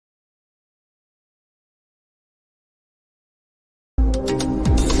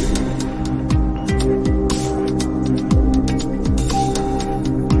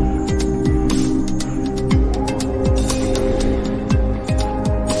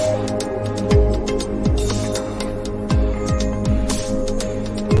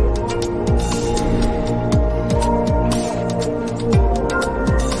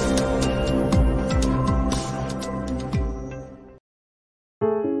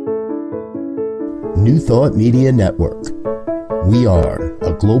New Thought Media Network. We are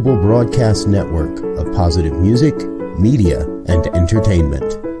a global broadcast network of positive music, media, and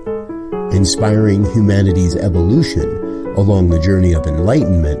entertainment, inspiring humanity's evolution along the journey of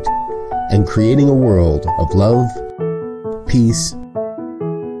enlightenment and creating a world of love, peace,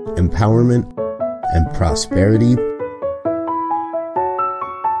 empowerment, and prosperity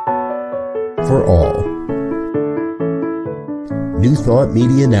for all. New Thought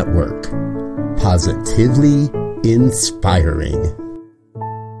Media Network. Positively inspiring.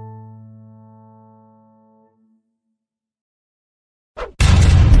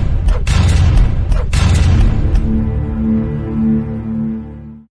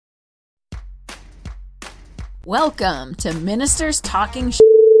 Welcome to Ministers Talking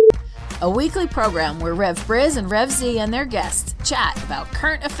a weekly program where Rev Briz and Rev Z and their guests chat about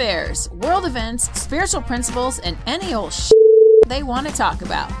current affairs, world events, spiritual principles, and any old they want to talk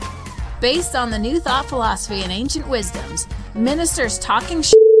about. Based on the New Thought philosophy and ancient wisdoms, Ministers Talking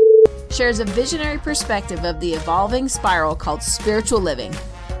shares a visionary perspective of the evolving spiral called spiritual living.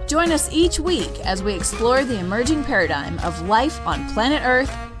 Join us each week as we explore the emerging paradigm of life on planet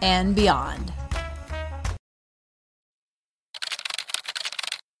Earth and beyond.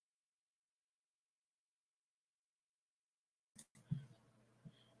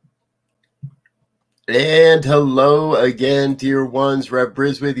 And hello again, dear ones. Rev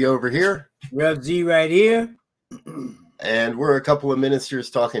Briz with you over here. Rev Z right here. And we're a couple of ministers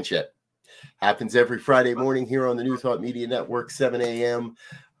talking shit. Happens every Friday morning here on the New Thought Media Network, 7 a.m.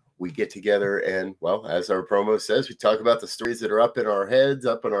 We get together and, well, as our promo says, we talk about the stories that are up in our heads,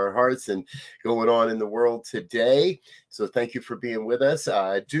 up in our hearts, and going on in the world today. So thank you for being with us.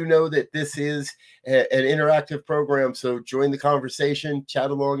 Do know that this is an interactive program, so join the conversation,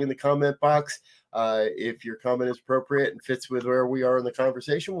 chat along in the comment box. If your comment is appropriate and fits with where we are in the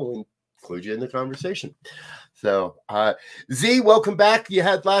conversation, we'll include you in the conversation. So, Z, welcome back. You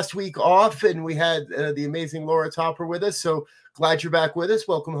had last week off, and we had the amazing Laura Topper with us. So glad you're back with us.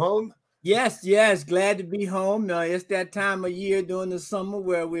 Welcome home. Yes, glad to be home. It's that time of year during the summer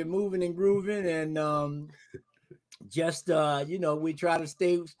where we're moving and grooving, and we try to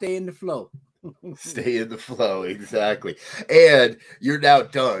stay in the flow. Stay in the flow, exactly. And you're now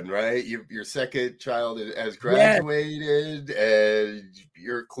done, right? Your second child has graduated, yes. And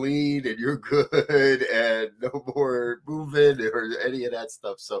you're clean and you're good, and no more moving or any of that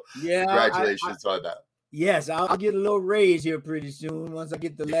stuff. So yeah, congratulations on that. Yes, I'll get a little raise here pretty soon once I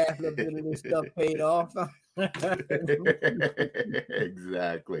get the last little bit of this stuff paid off.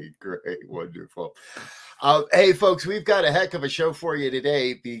 Exactly. Great. Wonderful. Hey, folks, we've got a heck of a show for you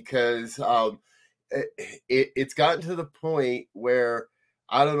today because it's gotten to the point where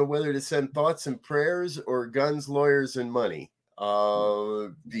I don't know whether to send thoughts and prayers or guns, lawyers, and money.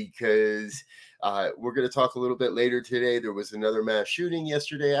 Because we're going to talk a little bit later today. There was another mass shooting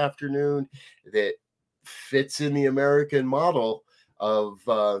yesterday afternoon that fits in the American model of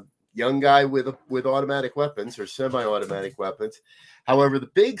young guy with automatic weapons or semi-automatic weapons. However, the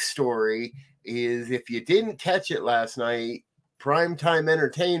big story is, if you didn't catch it last night, primetime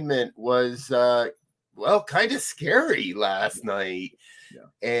entertainment was kind of scary last night. Yeah.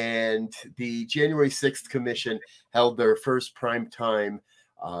 And the January 6th Commission held their first primetime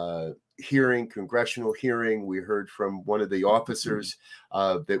hearing, congressional hearing. We heard from one of the officers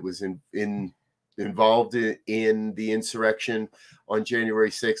that was involved in the insurrection on January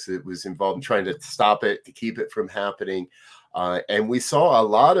 6th. It was involved in trying to stop it, to keep it from happening. And we saw a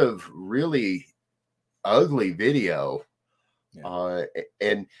lot of really ugly video. Yeah.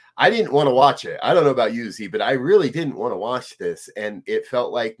 And I didn't want to watch it. I don't know about you, Z, but I really didn't want to watch this. And it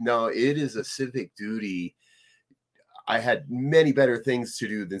felt like, no, it is a civic duty. I had many better things to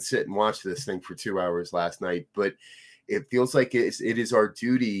do than sit and watch this thing for 2 hours last night. But it feels like it is our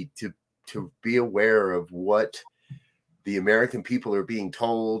duty to be aware of what the American people are being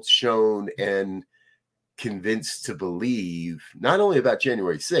told, shown, and convinced to believe, not only about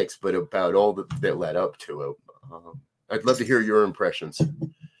January 6th, but about all that led up to it. I'd love to hear your impressions.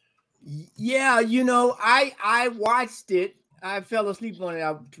 Yeah, I watched it. I fell asleep on it.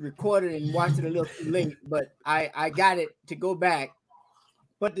 I recorded and watched it a little too late, but I got it to go back.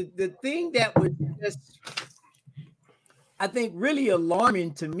 But the thing that was just, I think, really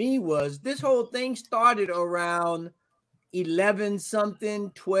alarming to me was this whole thing started around 11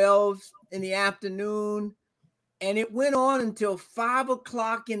 something, 12 in the afternoon. And it went on until 5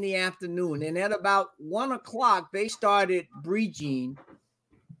 o'clock in the afternoon. And at about 1 o'clock, they started breaching.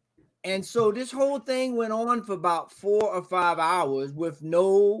 And so this whole thing went on for about 4 or 5 hours with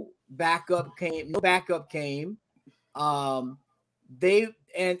no backup came.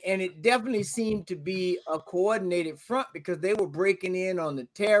 and it definitely seemed to be a coordinated front because they were breaking in on the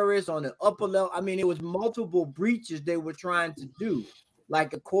terrorists on the upper level. I mean, it was multiple breaches they were trying to do,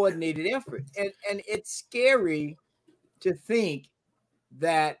 like a coordinated effort. And it's scary to think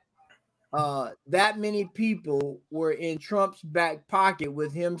that that many people were in Trump's back pocket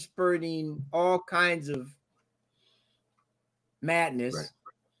with him spurting all kinds of madness. Right.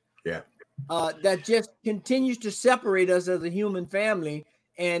 Yeah. That just continues to separate us as a human family,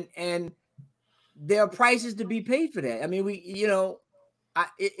 and there are prices to be paid for that. I mean,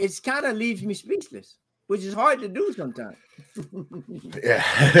 it's kind of leaves me speechless, which is hard to do sometimes. Yeah,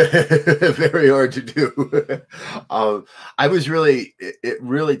 very hard to do. I was really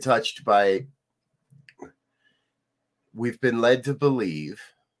touched by. We've been led to believe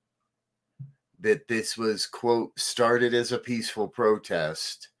that this was, quote, started as a peaceful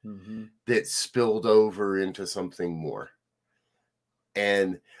protest that spilled over into something more.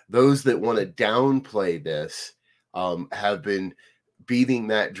 And those that want to downplay this have been beating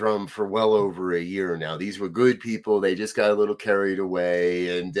that drum for well over a year now. These were good people. They just got a little carried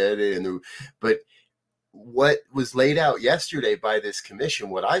away but what was laid out yesterday by this commission,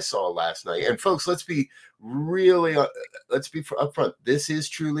 what I saw last night, and folks, let's be upfront. This is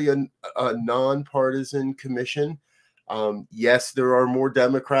truly a nonpartisan commission. Yes, there are more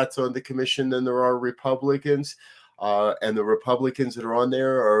Democrats on the commission than there are Republicans, and the Republicans that are on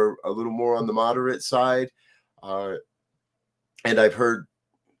there are a little more on the moderate side. And I've heard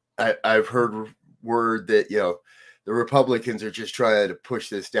word that, the Republicans are just trying to push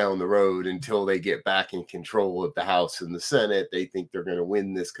this down the road until they get back in control of the House and the Senate. They think they're going to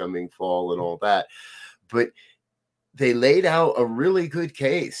win this coming fall and all that. But they laid out a really good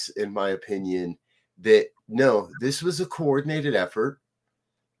case, in my opinion, that no, this was a coordinated effort.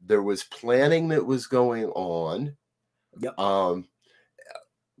 There was planning that was going on. Yep.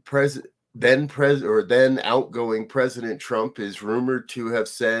 Then outgoing President Trump is rumored to have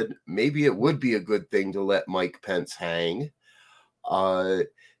said maybe it would be a good thing to let Mike Pence hang. The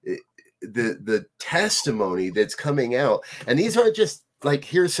testimony that's coming out, and these aren't just like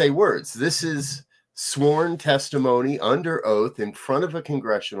hearsay words. This is sworn testimony under oath in front of a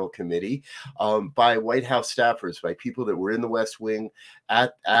congressional committee by White House staffers, by people that were in the West Wing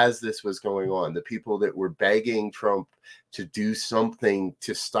as this was going on, the people that were begging Trump to do something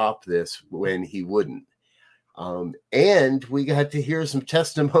to stop this when he wouldn't. And we got to hear some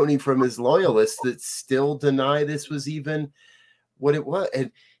testimony from his loyalists that still deny this was even what it was.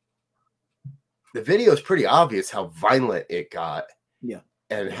 And the video is pretty obvious how violent it got. Yeah.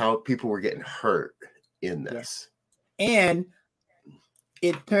 And how people were getting hurt in this. Yeah. And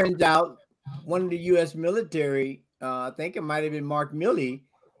it turns out one of the U.S. military, I think it might have been Mark Milley,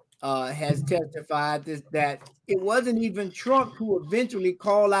 has testified that it wasn't even Trump who eventually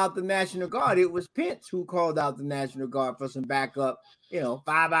called out the National Guard. It was Pence who called out the National Guard for some backup, 5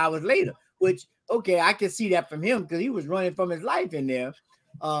 hours later, which, okay, I can see that from him because he was running from his life in there.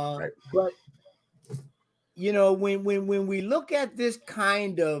 Right. But, when we look at this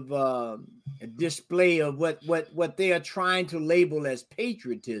kind of display of what they are trying to label as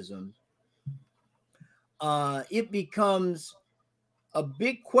patriotism, it becomes a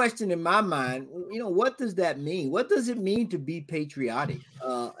big question in my mind. What does that mean? What does it mean to be patriotic?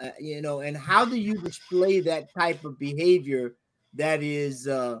 And how do you display that type of behavior that is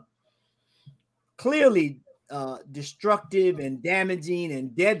clearly destructive and damaging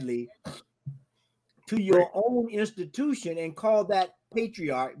and deadly to your own institution and call that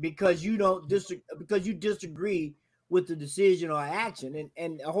patriotic because you disagree with the decision or action?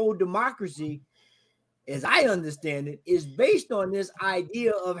 And the whole democracy, as I understand it, is based on this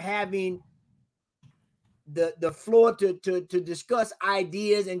idea of having the floor to discuss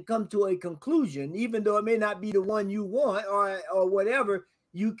ideas and come to a conclusion, even though it may not be the one you want or whatever.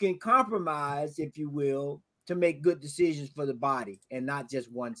 You can compromise, if you will, to make good decisions for the body and not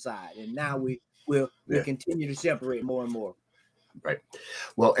just one side. And now we'll continue to separate more and more. Right.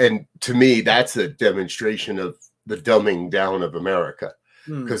 Well, and to me, that's a demonstration of the dumbing down of America.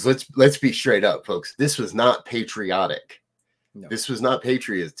 Because let's be straight up, folks. This was not patriotic. No. This was not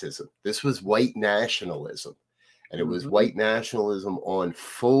patriotism. This was white nationalism. And it was white nationalism on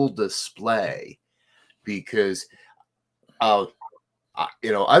full display because,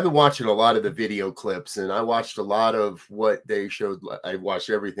 I've been watching a lot of the video clips and I watched a lot of what they showed. I watched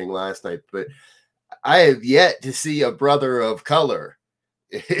everything last night, but I have yet to see a brother of color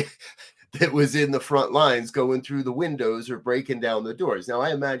that was in the front lines going through the windows or breaking down the doors. Now,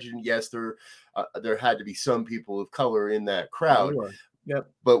 I imagine, yes, there had to be some people of color in that crowd. Yep.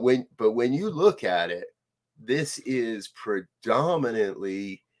 But when you look at it, this is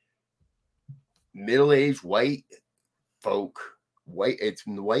predominantly middle-aged white folk, it's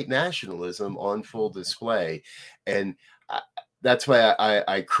white nationalism on full display. And that's why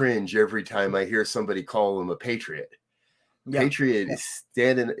I cringe every time I hear somebody call them a patriot. Patriots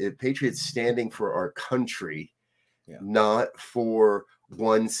standing for our country, not for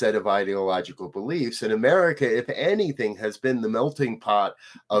one set of ideological beliefs. And America, if anything, has been the melting pot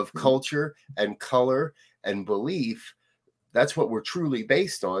of culture and color and belief. That's what we're truly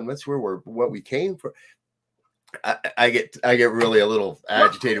based on. That's what we came for. I get really a little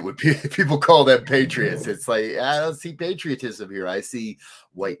agitated when people call them patriots. It's like, I don't see patriotism here. I see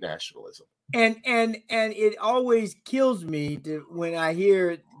white nationalism. And it always kills me when I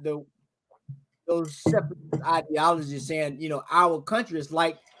hear those separate ideologies saying, you know, our country is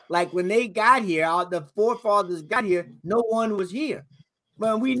like when they got here, the forefathers got here, no one was here.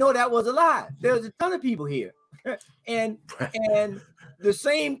 Well, we know that was a lie. There's a ton of people here. and the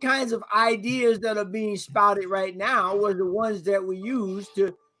same kinds of ideas that are being spouted right now were the ones that we used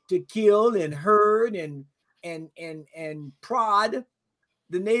to kill and herd and prod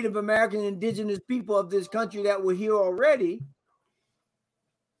the Native American indigenous people of this country that were here already.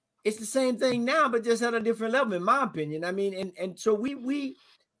 It's the same thing now, but just at a different level, in my opinion. I mean, and so we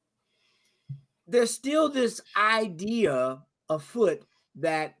there's still this idea afoot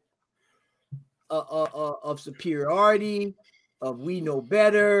that of superiority, of we know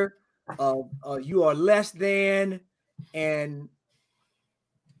better, of you are less than, and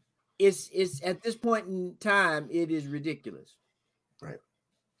it's at this point in time, it is ridiculous. Right.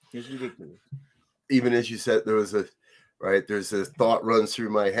 It's ridiculous. Even as you said, there's a thought runs through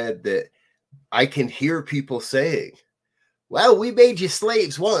my head that I can hear people saying, well, we made you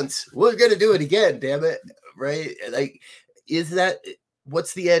slaves once. We're going to do it again, damn it. Right. Like,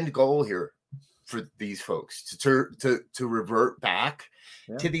 what's the end goal here for these folks? To revert back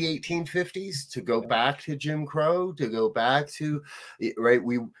to the 1850s, to go back to Jim Crow, to go back to, right.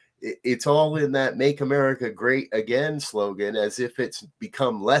 It's all in that "Make America Great Again" slogan, as if it's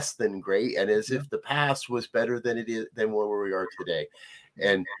become less than great, and as if the past was better than where we are today.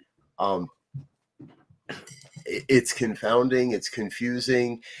 And it's confounding, it's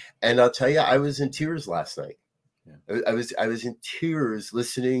confusing, and I'll tell you, I was in tears last night. I was in tears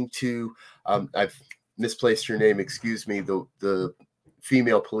listening to I've misplaced her name, excuse me, the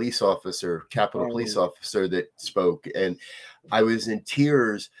female police officer, Capitol police officer that spoke, and I was in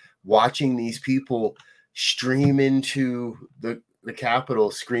tears watching these people stream into the Capitol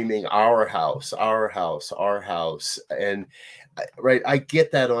screaming, our house, our house, our house. And right, I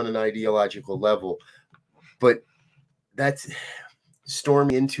get that on an ideological level, but that's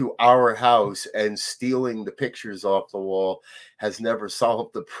storming into our house and stealing the pictures off the wall has never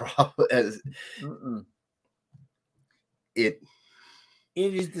solved the problem. It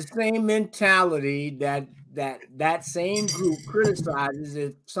is the same mentality that same group criticizes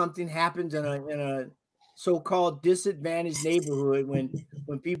if something happens in a so-called disadvantaged neighborhood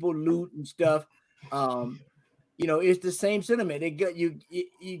when people loot and stuff. You know, it's the same sentiment. You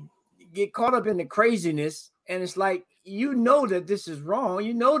get caught up in the craziness, and it's like, you know that this is wrong,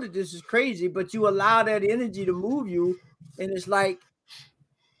 you know that this is crazy, but you allow that energy to move you, and it's like,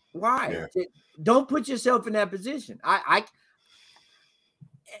 why? Don't put yourself in that position.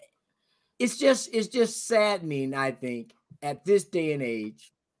 It's just saddening, I think, at this day and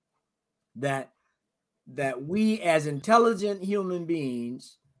age, that we as intelligent human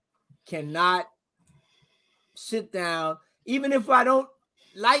beings cannot sit down. Even if I don't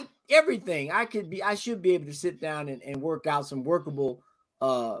like everything, I should be able to sit down and work out some workable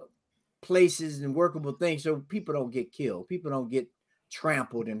places and workable things, so people don't get killed, people don't get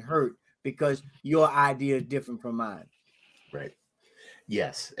trampled and hurt because your idea is different from mine. Right.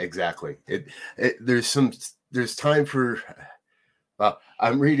 Yes, exactly. There's time for,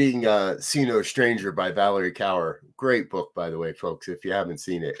 I'm reading See No Stranger by Valerie Kaur. Great book, by the way, folks, if you haven't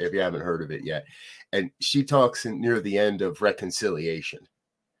seen it, if you haven't heard of it yet. And she talks near the end of reconciliation.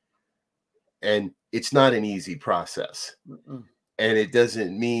 And it's not an easy process. Mm-mm. And it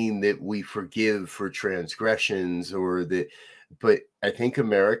doesn't mean that we forgive for transgressions but I think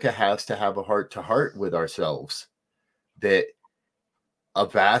America has to have a heart-to-heart with ourselves, that a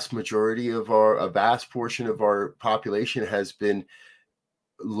vast portion of our population has been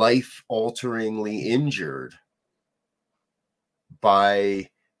life-alteringly injured by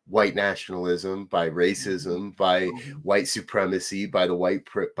white nationalism, by racism, by white supremacy, by white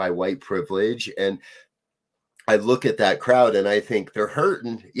privilege. And I look at that crowd and I think they're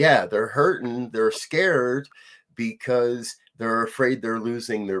hurting. Yeah, they're hurting. They're scared because they're afraid they're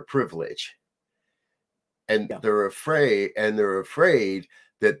losing their privilege. and they're afraid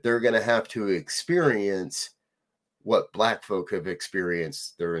that they're going to have to experience what Black folk have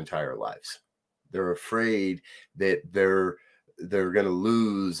experienced their entire lives. They're afraid that they're going to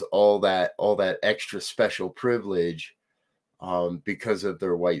lose all that extra special privilege because of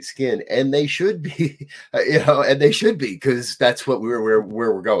their white skin, and they should be, because that's what where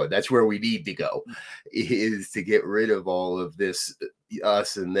we're going. That's where we need to go, is to get rid of all of this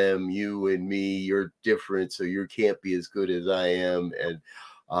us and them, you and me. You're different, so you can't be as good as I am, and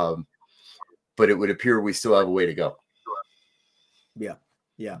but it would appear we still have a way to go.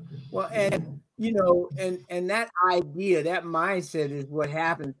 Yeah. Well, and and that idea, that mindset is what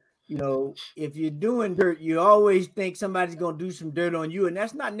happens. If you're doing dirt, you always think somebody's going to do some dirt on you, and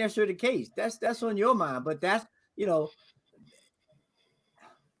that's not necessarily the case. That's on your mind, but that's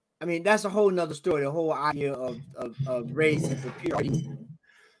I mean, that's a whole nother story. The whole idea of race and superiority,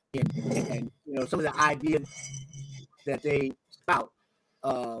 and some of the ideas that they spout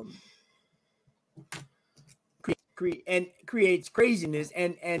creates craziness,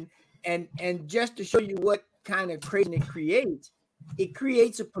 and just to show you what kind of craziness it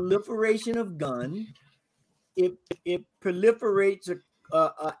creates a proliferation of guns. It proliferates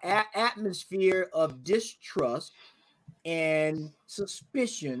a atmosphere of distrust and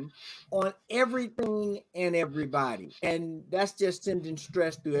suspicion on everything and everybody, and that's just sending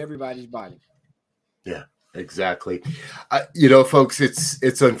stress through everybody's body. Yeah, exactly. Folks,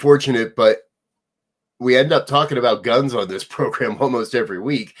 it's unfortunate, but we end up talking about guns on this program almost every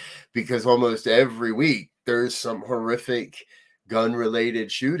week, because almost every week there's some horrific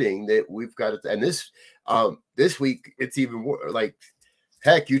gun-related shooting that we've got. And this week it's even more like,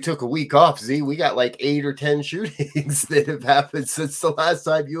 heck, you took a week off, Z. We got like 8 or 10 shootings that have happened since the last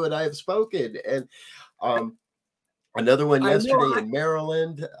time you and I have spoken, and another one yesterday in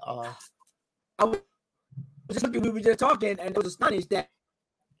Maryland. I was just looking, we were just talking, and I was astonished that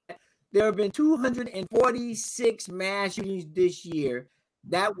there have been 246 mass shootings this year.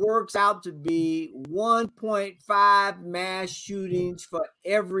 That works out to be 1.5 mass shootings for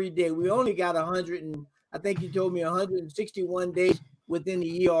every day. We only got 100, and I think you told me 161 days within the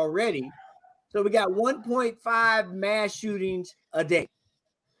year already. So we got 1.5 mass shootings a day.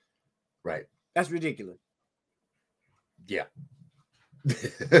 Right. That's ridiculous. Yeah.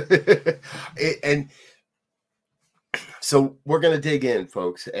 And so we're going to dig in,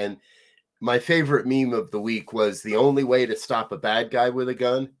 folks. And my favorite meme of the week was, the only way to stop a bad guy with a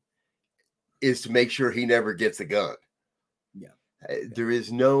gun is to make sure he never gets a gun. Yeah. There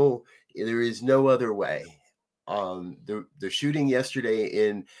is no other way. The shooting yesterday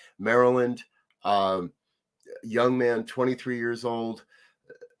in Maryland, young man, 23 years old.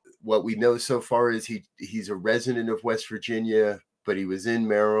 What we know so far is he's a resident of West Virginia, but he was in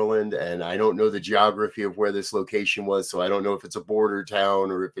Maryland, and I don't know the geography of where this location was, so I don't know if it's a border town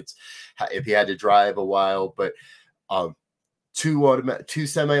or if he had to drive a while. But two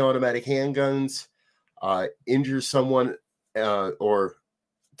semi-automatic handguns injure someone, or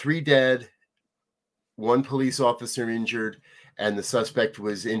 3 dead, 1 police officer injured, and the suspect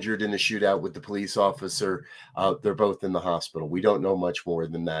was injured in a shootout with the police officer. They're both in the hospital. We don't know much more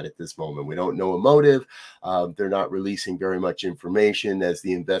than that at this moment. We don't know a motive. They're not releasing very much information, as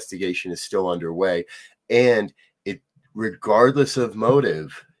the investigation is still underway. And regardless of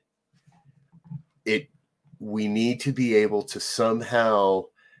motive, we need to be able to somehow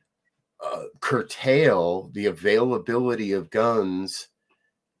curtail the availability of guns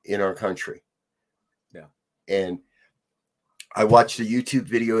in our country. Yeah. And I watched a YouTube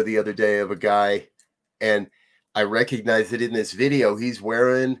video the other day of a guy, and I recognized that in this video he's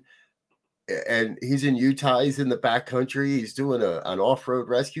wearing, and he's in Utah, he's in the backcountry, he's doing an off-road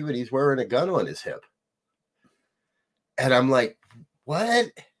rescue, and he's wearing a gun on his hip. And I'm like, what?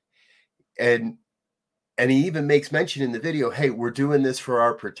 And he even makes mention in the video, hey, we're doing this for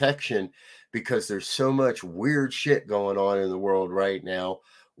our protection because there's so much weird shit going on in the world right now.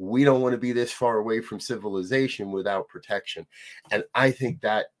 We don't want to be this far away from civilization without protection. And I think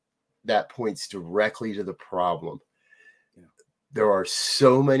that points directly to the problem. Yeah. There are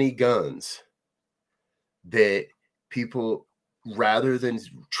so many guns that people, rather than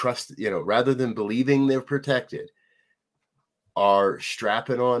believing they're protected, are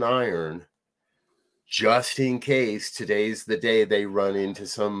strapping on iron just in case today's the day they run into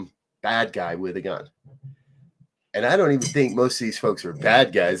some bad guy with a gun. And I don't even think most of these folks are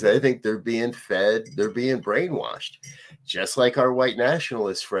bad guys. I think they're being fed, they're being brainwashed. Just like our white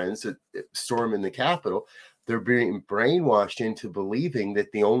nationalist friends that storm the Capitol, they're being brainwashed into believing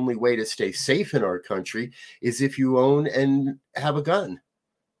that the only way to stay safe in our country is if you own and have a gun.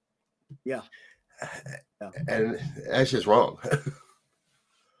 Yeah. And that's just wrong.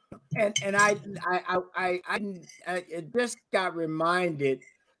 And I just got reminded.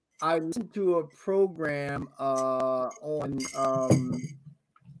 I listened to a program on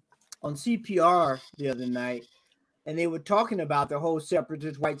CPR the other night, and they were talking about the whole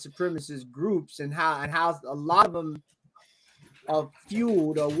separatist white supremacist groups and how a lot of them are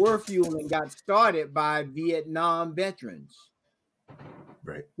fueled or were fueled and got started by Vietnam veterans.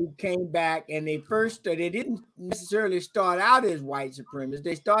 Right. Who came back, and they didn't necessarily start out as white supremacists.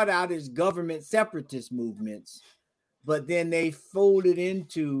 They started out as government separatist movements, but then they folded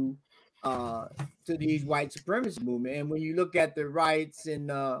into to these white supremacist movement. And when you look at the riots in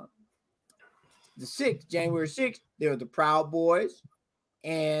the January 6th, there were the Proud Boys,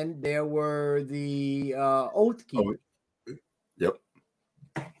 and there were the Oath Keepers. Yep.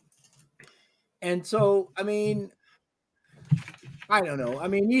 And so, I mean, I don't know. I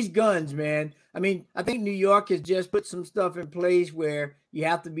mean, these guns, man. I mean, I think New York has just put some stuff in place where you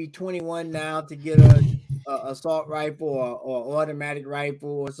have to be 21 now to get a assault rifle or automatic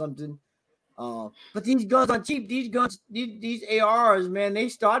rifle or something. But these guns aren't cheap. These guns, these ARs, man, they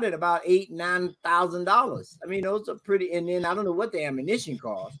start at about $8,000-9,000. I mean, those are pretty. And then I don't know what the ammunition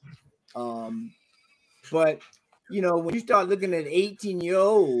costs. But you know, when you start looking at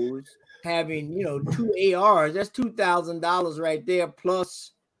 18-year-olds having, you know, 2 ARs, that's $2,000 right there,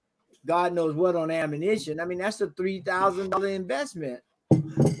 plus God knows what on ammunition. I mean, that's a $3,000 investment.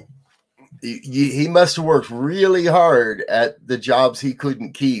 He must have worked really hard at the jobs he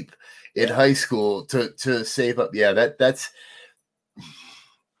couldn't keep in high school to save up. Yeah, that's.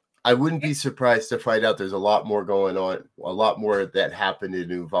 I wouldn't be surprised to find out there's a lot more going on, a lot more that happened in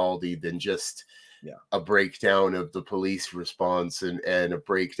Uvalde than just a breakdown of the police response and a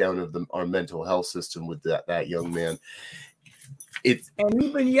breakdown of our mental health system with that young man. And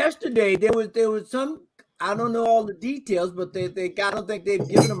even yesterday there was some, I don't know all the details, but I don't think they've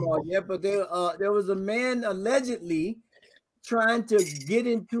given them all yet, but there was a man allegedly trying to get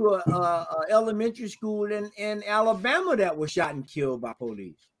into a elementary school in Alabama that was shot and killed by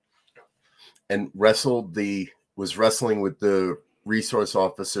police. And was wrestling with the resource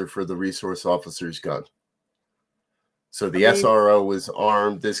officer for the resource officer's gun. So the SRO was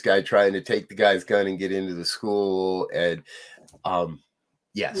armed. This guy trying to take the guy's gun and get into the school. And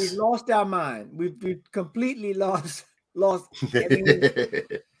yes, we've lost our mind. We've completely lost. I mean,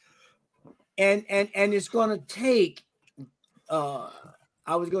 and it's going to take. I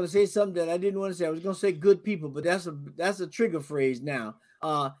was going to say something that I didn't want to say. I was going to say good people, but that's a trigger phrase now.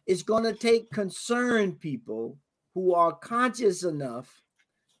 It's going to take concerned people who are conscious enough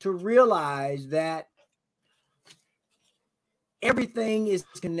to realize that everything is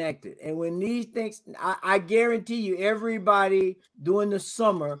connected. And when these things, I guarantee you, everybody during the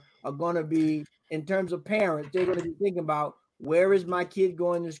summer are going to be, in terms of parents, they're going to be thinking about, where is my kid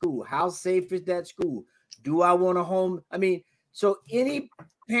going to school? How safe is that school? Do I want a home? I mean, so any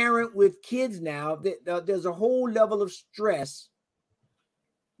parent with kids now, there's a whole level of stress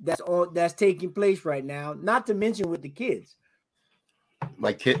that's taking place right now, not to mention with the kids.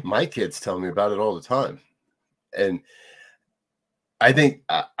 My kids tell me about it all the time. And I think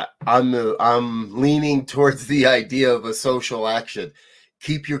I'm leaning towards the idea of a social action.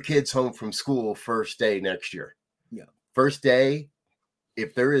 Keep your kids home from school first day next year. Yeah. First day,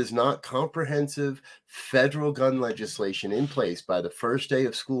 if there is not comprehensive federal gun legislation in place by the first day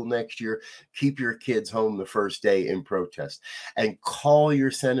of school next year, keep your kids home the first day in protest. And call your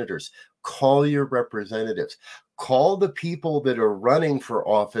senators, call your representatives, call the people that are running for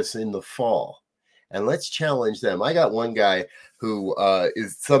office in the fall, and let's challenge them. I got one guy who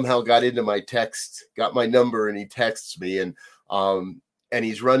is somehow got into my text, got my number, and he texts me, and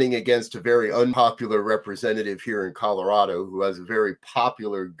he's running against a very unpopular representative here in Colorado who has a very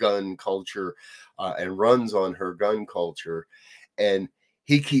popular gun culture and runs on her gun culture. And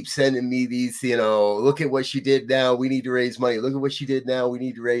he keeps sending me these, look at what she did now. We need to raise money. Look at what she did now. We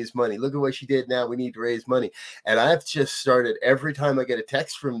need to raise money. Look at what she did now. We need to raise money. And I've just started, every time I get a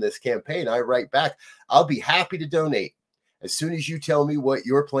text from this campaign, I write back, I'll be happy to donate as soon as you tell me what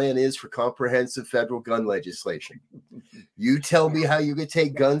your plan is for comprehensive federal gun legislation. You tell me how you're going to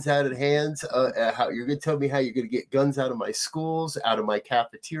take guns out of hands, how you're going to tell me how you're going to get guns out of my schools, out of my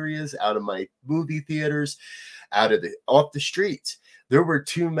cafeterias, out of my movie theaters, off the streets. There were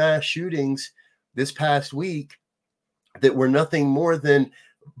 2 mass shootings this past week that were nothing more than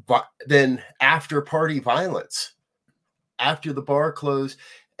after party violence. After the bar closed,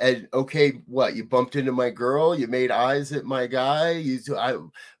 and okay, what, you bumped into my girl, you made eyes at my guy,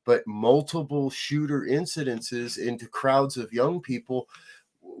 but multiple shooter incidences into crowds of young people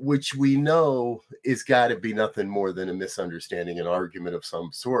which we know is got to be nothing more than a misunderstanding, an argument of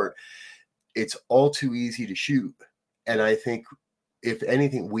some sort. It's all too easy to shoot. And I think, if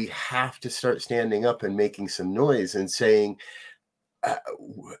anything, we have to start standing up and making some noise and saying,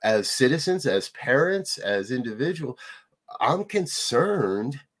 as citizens, as parents, as individuals, I'm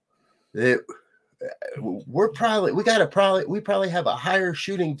concerned that we probably have a higher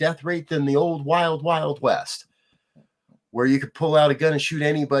shooting death rate than the old wild west, where you could pull out a gun and shoot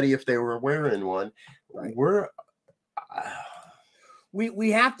anybody if they were wearing one. Right.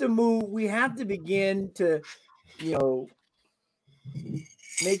 We have to move. We have to begin to,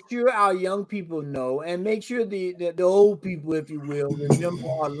 make sure our young people know, and make sure the old people, if you will, remember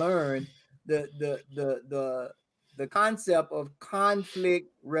or learn the concept of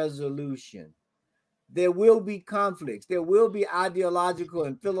conflict resolution. There will be conflicts. There will be ideological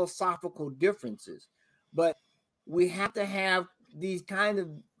and philosophical differences, but we have to have these kind of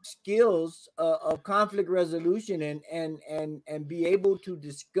skills of conflict resolution and be able to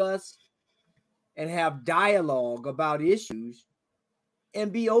discuss and have dialogue about issues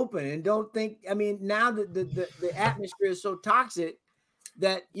and be open, and don't think, now the atmosphere is so toxic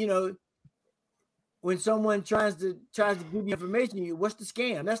that, when someone tries to give you information, what's the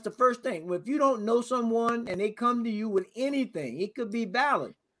scam? That's the first thing. Well, if you don't know someone and they come to you with anything, it could be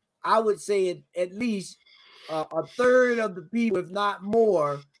valid. I would say at least a third of the people, if not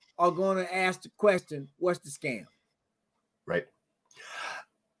more, are going to ask the question, what's the scam? Right.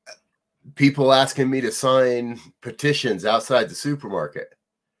 People asking me to sign petitions outside the supermarket.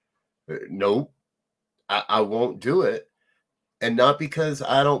 Nope, I won't do it. And not because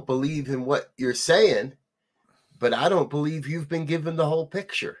I don't believe in what you're saying, but I don't believe you've been given the whole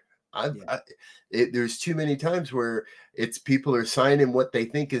picture. There's too many times where it's people are signing what they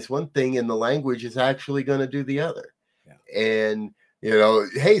think is one thing and the language is actually going to do the other. Yeah. And,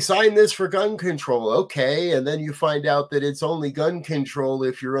 hey, sign this for gun control. Okay. And then you find out that it's only gun control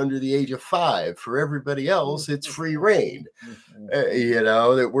if you're under the age of 5. For everybody else, it's free reign.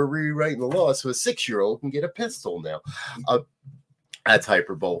 That we're rewriting the law so a 6-year-old can get a pistol now. That's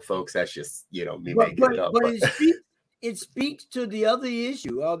hyperbole, folks. That's just, me making it up. But it speaks to the other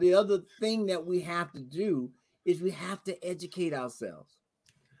issue, or the other thing that we have to do is we have to educate ourselves.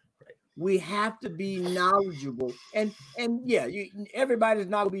 Right. We have to be knowledgeable. And yeah, everybody's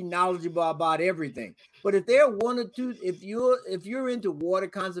not going to be knowledgeable about everything. But if there are one or two, if you're into water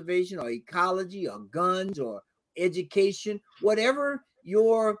conservation or ecology or guns or education, whatever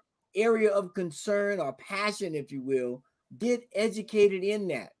your area of concern or passion, if you will, get educated in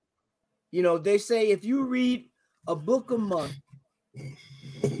that. They say if you read a book a month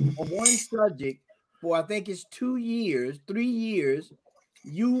on one subject for, I think it's 2 years, 3 years,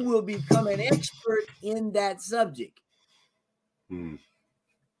 you will become an expert in that subject.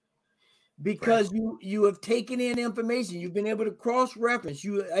 Because you have taken in information, you've been able to cross-reference,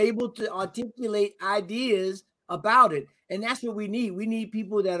 you are able to articulate ideas about it. And that's what we need. We need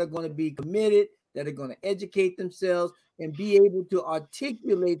people that are going to be committed, that are going to educate themselves and be able to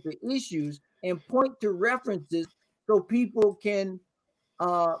articulate the issues and point to references so people can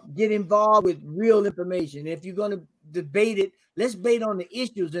get involved with real information. If you're going to debate it, let's debate on the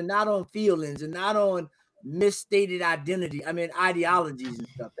issues and not on feelings and not on misstated ideologies and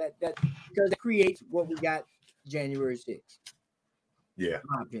stuff. That because it creates what we got January 6th. Yeah,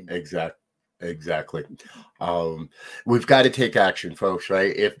 exactly. We've got to take action, folks,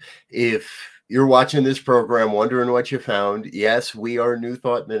 right? If you're watching this program wondering what you found, yes, we are New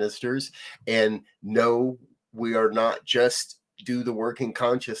Thought ministers, and no, we are not just do the work in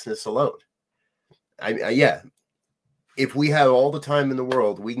consciousness alone. If we had all the time in the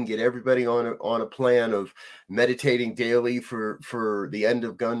world, we can get everybody on a plan of meditating daily for the end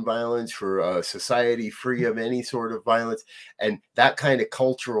of gun violence, for a society free of any sort of violence. And that kind of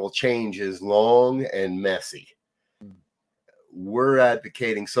cultural change is long and messy. We're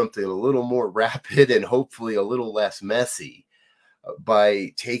advocating something a little more rapid and hopefully a little less messy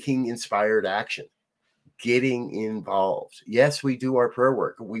by taking inspired action. Getting involved. Yes, we do our prayer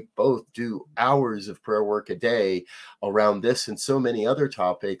work. We both do hours of prayer work a day around this and so many other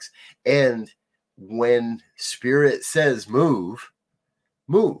topics. And when Spirit says move.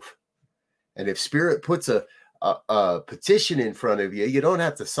 And if Spirit puts a petition in front of you, you don't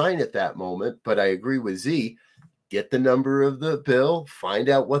have to sign at that moment. But I agree with Z. Get the number of the bill, find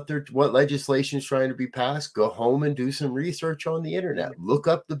out what legislation is trying to be passed, go home and do some research on the internet, look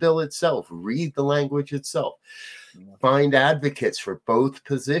up the bill itself, read the language itself, find advocates for both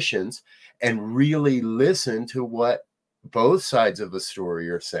positions, and really listen to what both sides of the story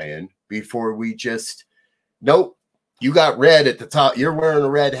are saying before we just, nope, You got red at the top. You're wearing a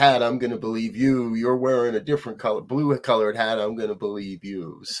red hat. I'm going to believe you. You're wearing a different color, blue colored hat. I'm going to believe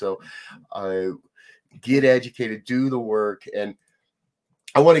you. So get educated, do the work. And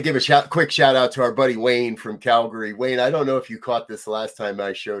I want to give a quick shout out to our buddy Wayne from Calgary. Wayne, I don't know if you caught this last time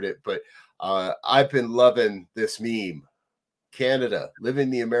I showed it, but I've been loving this meme. Canada, living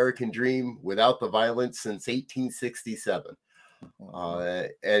the American dream without the violence since 1867.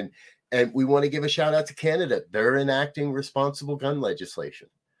 And we want to give a shout out to Canada. They're enacting responsible gun legislation.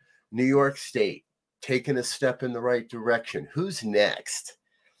 New York State, taking a step in the right direction. Who's next?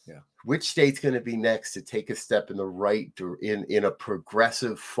 Yeah. Which state's going to be next to take a step in the right in a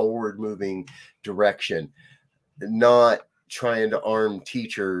progressive, forward-moving direction, not trying to arm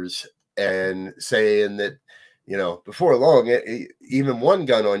teachers and saying that, you know, before long, even one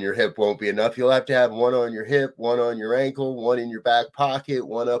gun on your hip won't be enough. You'll have to have one on your hip, one on your ankle, one in your back pocket,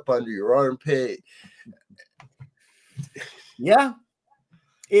 one up under your armpit. Yeah,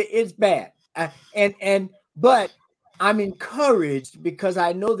 it's bad. But I'm encouraged because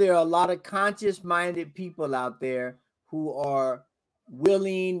I know there are a lot of conscious-minded people out there who are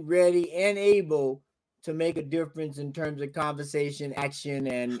willing, ready, and able to make a difference in terms of conversation, action,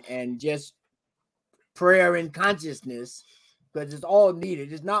 and just prayer and consciousness, because it's all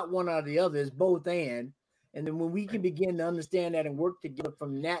needed. It's not one or the other, it's both and then when we can begin to understand that and work together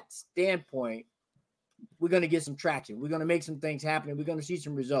from that standpoint, we're going to get some traction. We're going to make some things happen. We're going to see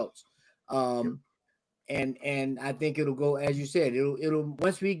some results. And I think it'll go, as you said, it'll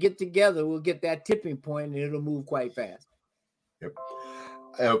once we get together, we'll get that tipping point and it'll move quite fast. Yep.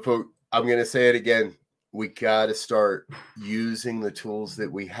 I'm going to say it again. We got to start using the tools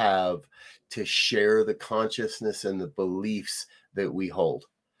that we have to share the consciousness and the beliefs that we hold.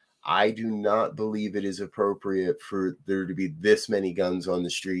 I do not believe it is appropriate for there to be this many guns on the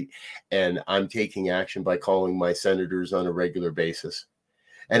street. And I'm taking action by calling my senators on a regular basis.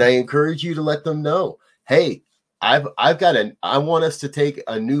 And I encourage you to let them know, hey, I want us to take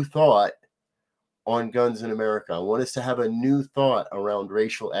a new thought on guns in America. I want us to have a new thought around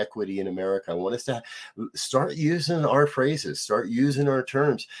racial equity in America. I want us to start using our phrases, start using our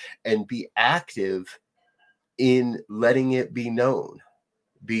terms, and be active in letting it be known.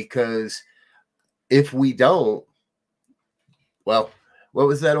 Because if we don't, well, what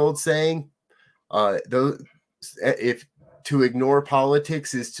was that old saying? If to ignore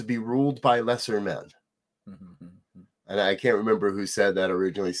politics is to be ruled by lesser men. Mm-hmm. And I can't remember who said that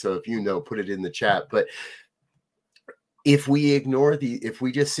originally. So if you know, put it in the chat. But if we ignore if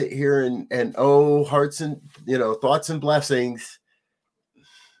we just sit here and hearts and, thoughts and blessings,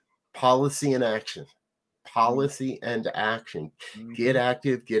 policy and action. Mm-hmm. Get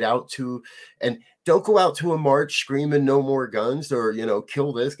active, get out to, and don't go out to a march screaming no more guns or,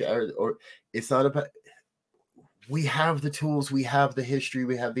 kill this guy or it's not about, we have the tools, we have the history,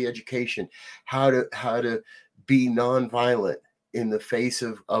 we have the education, how to be nonviolent in the face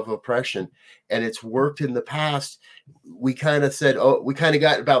of oppression. And it's worked in the past. We kind of said, we kind of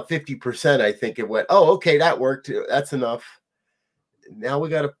got about 50%. I think it went, okay, that worked. That's enough. Now we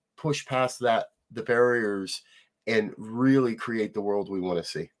got to push past the barriers and really create the world we want to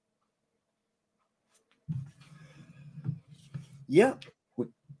see. Yeah.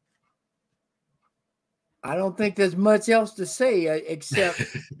 I don't think there's much else to say except,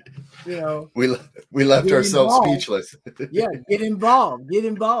 we left ourselves speechless. Yeah, get involved.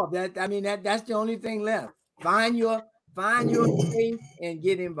 That's the only thing left. Find your space and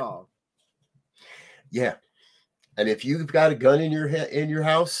get involved. Yeah, and if you've got a gun in your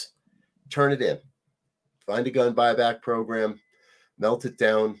house, turn it in. Find a gun buyback program, melt it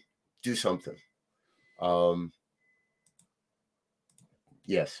down, do something.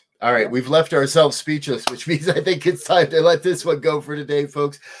 Yes. All right. We've left ourselves speechless, which means I think it's time to let this one go for today,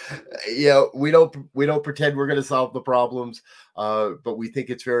 folks. We don't pretend we're going to solve the problems, but we think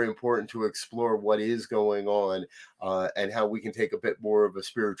it's very important to explore what is going on and how we can take a bit more of a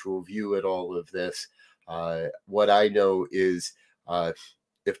spiritual view at all of this. What I know is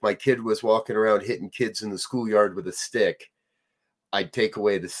if my kid was walking around hitting kids in the schoolyard with a stick, I'd take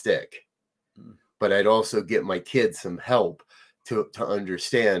away the stick, but I'd also get my kid some help to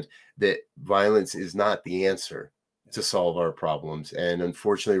understand that violence is not the answer to solve our problems. And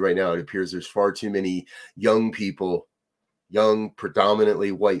unfortunately, right now, it appears there's far too many young people,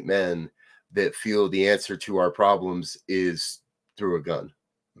 predominantly white men, that feel the answer to our problems is through a gun.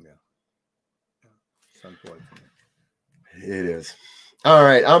 Yeah. It's unfortunate. It is. All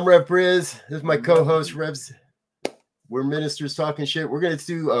right. I'm Rev Briz. This is my co-host, Rev We're Ministers Talking Shit. We're going to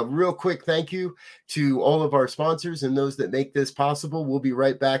do a real quick thank you to all of our sponsors and those that make this possible. We'll be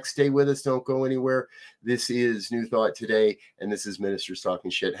right back. Stay with us. Don't go anywhere. This is New Thought Today, and this is Ministers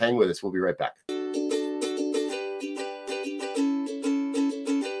Talking Shit. Hang with us. We'll be right back.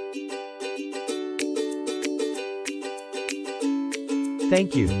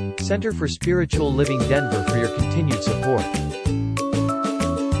 Thank you, Center for Spiritual Living Denver, for your continued support.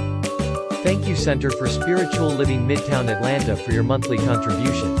 Thank you, Center for Spiritual Living Midtown Atlanta, for your monthly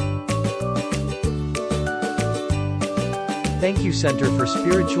contribution. Thank you, Center for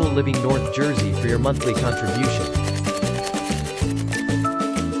Spiritual Living North Jersey, for your monthly contribution.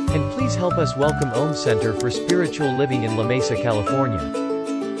 And please help us welcome Om Center for Spiritual Living in La Mesa, California.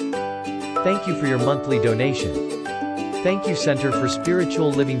 Thank you for your monthly donation. Thank you, Center for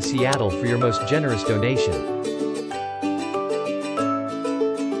Spiritual Living Seattle, for your most generous donation.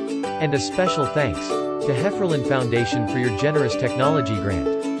 And a special thanks to Hefferlin Foundation for your generous technology grant.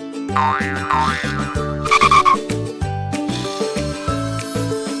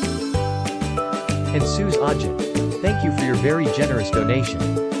 And Suze Ajit, thank you for your very generous donation.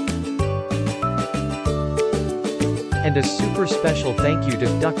 And a super special thank you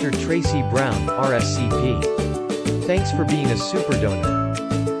to Dr. Tracy Brown, RSCP. Thanks for being a super donor.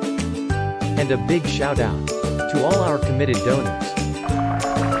 And a big shout out to all our committed donors.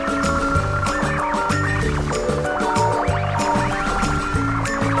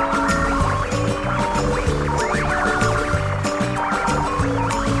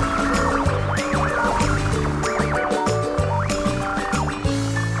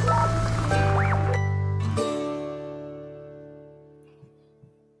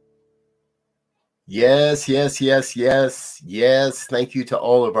 Yes. Thank you to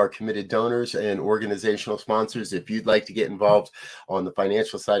all of our committed donors and organizational sponsors. If you'd like to get involved on the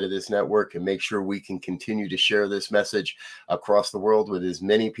financial side of this network and make sure we can continue to share this message across the world with as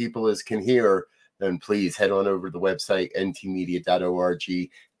many people as can hear, then please head on over to the website, ntmedia.org,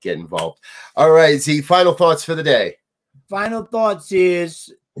 get involved. All right, Z, final thoughts for the day. Final thoughts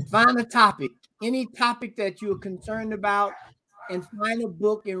is find a topic, any topic that you're concerned about, and find a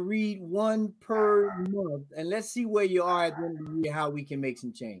book and read one per month. And let's see where you are at the end of the year, how we can make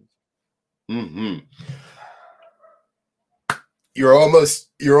some change. Mm-hmm. You're almost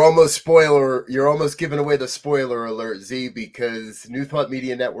giving away the spoiler alert, Z, because New Thought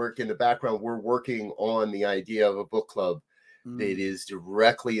Media Network in the background, we're working on the idea of a book club that is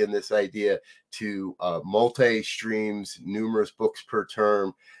directly in this idea to multi-streams, numerous books per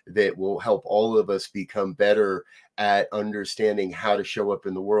term that will help all of us become better at understanding how to show up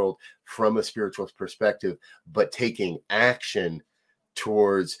in the world from a spiritual perspective, but taking action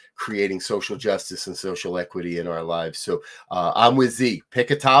towards creating social justice and social equity in our lives. So I'm with Z.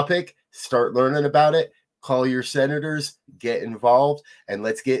 Pick a topic, start learning about it, call your senators, get involved, and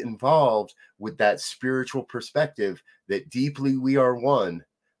let's get involved with that spiritual perspective that deeply we are one.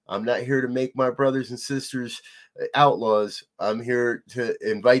 I'm not here to make my brothers and sisters outlaws. I'm here to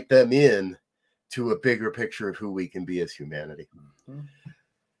invite them in to a bigger picture of who we can be as humanity. Mm-hmm.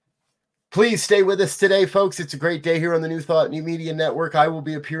 Please stay with us today, folks. It's a great day here on the New Thought New Media Network. I will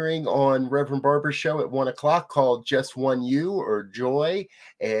be appearing on Reverend Barber's show at 1 o'clock called Just One You or Joy.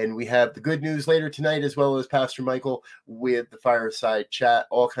 And we have the good news later tonight, as well as Pastor Michael with the Fireside Chat.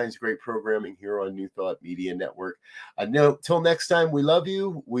 All kinds of great programming here on New Thought Media Network. Till next time, we love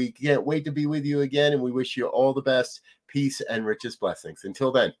you. We can't wait to be with you again. And we wish you all the best, peace, and richest blessings.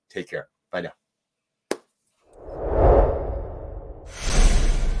 Until then, take care. Bye now.